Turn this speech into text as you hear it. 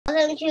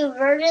welcome to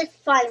Burgess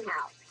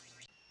Funhouse.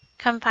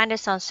 Come find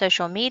us on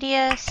social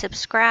media,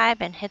 subscribe,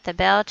 and hit the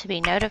bell to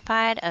be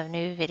notified of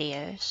new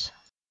videos.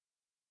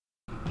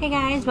 Hey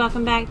guys,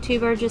 welcome back to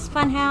Burgess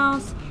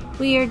Funhouse.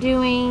 We are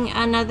doing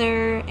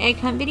another egg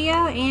hunt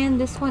video, and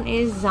this one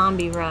is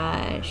Zombie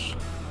Rush.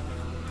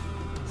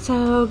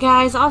 So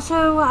guys,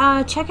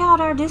 also check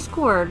out our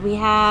Discord. We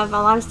have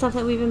a lot of stuff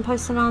that we've been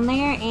posting on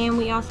there, and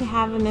we also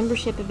have a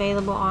membership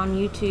available on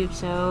YouTube,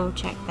 so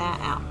check that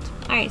out.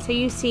 Alright, so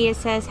you see it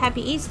says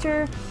Happy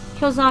Easter,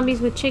 kill zombies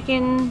with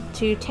chicken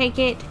to take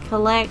it,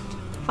 collect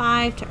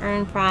 5 to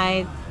earn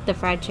the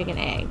fried chicken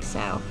egg.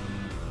 So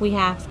we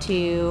have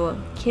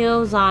to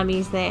kill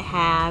zombies that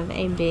have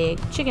a big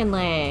chicken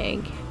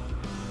leg.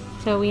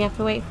 So we have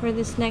to wait for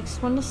this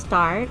next one to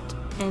start,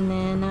 and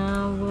then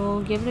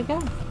we'll give it a go.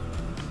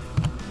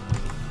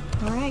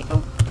 Alright.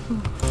 Oh.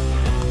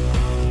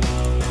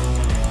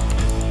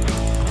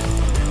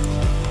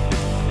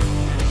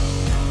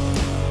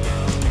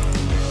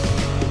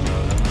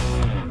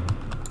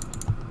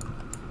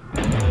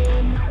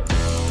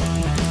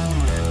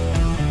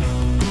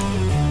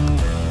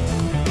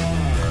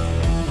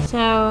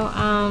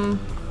 So,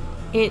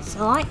 it's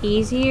a lot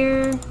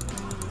easier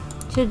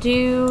to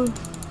do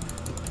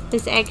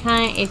this egg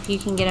hunt if you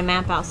can get a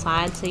map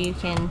outside so you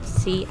can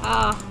see,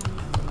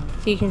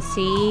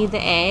 the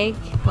egg,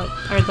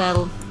 or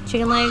the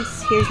chicken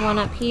legs. Here's one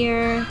up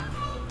here.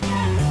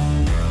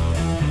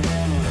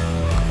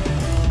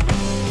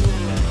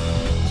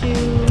 Two.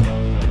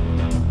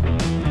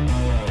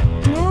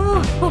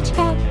 No, watch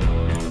out.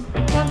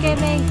 Don't get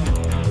me.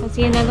 I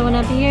see another one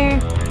up here.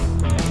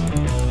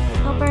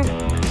 Help her.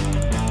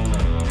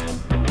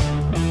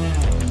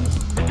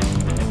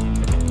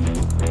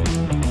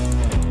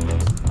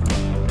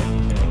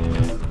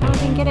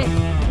 Get it.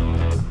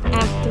 I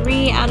have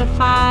 3 out of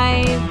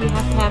 5. You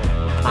have to have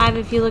 5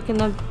 if you look in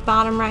the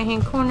bottom right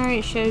hand corner.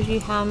 It shows you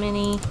how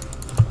many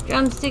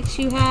drumsticks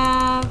you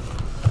have.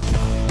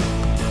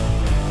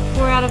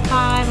 4 out of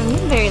 5. I'm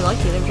getting very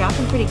lucky. They're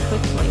dropping pretty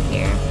quickly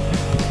here.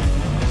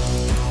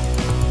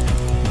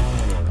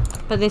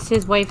 But this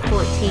is wave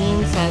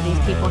 14, so these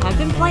people have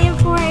been playing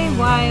for a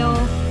while.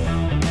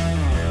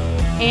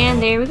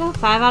 And there we go.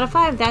 5 out of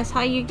 5. That's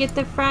how you get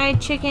the fried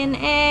chicken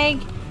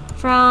egg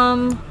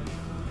from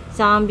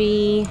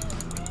Zombie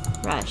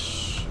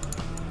Rush.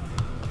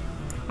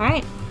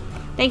 Alright.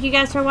 Thank you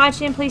guys for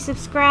watching. Please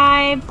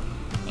subscribe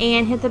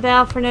and hit the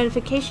bell for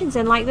notifications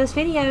and like those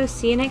videos.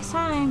 See you next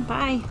time.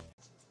 Bye.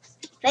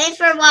 Thanks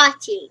for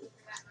watching.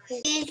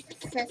 Please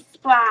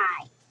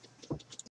subscribe.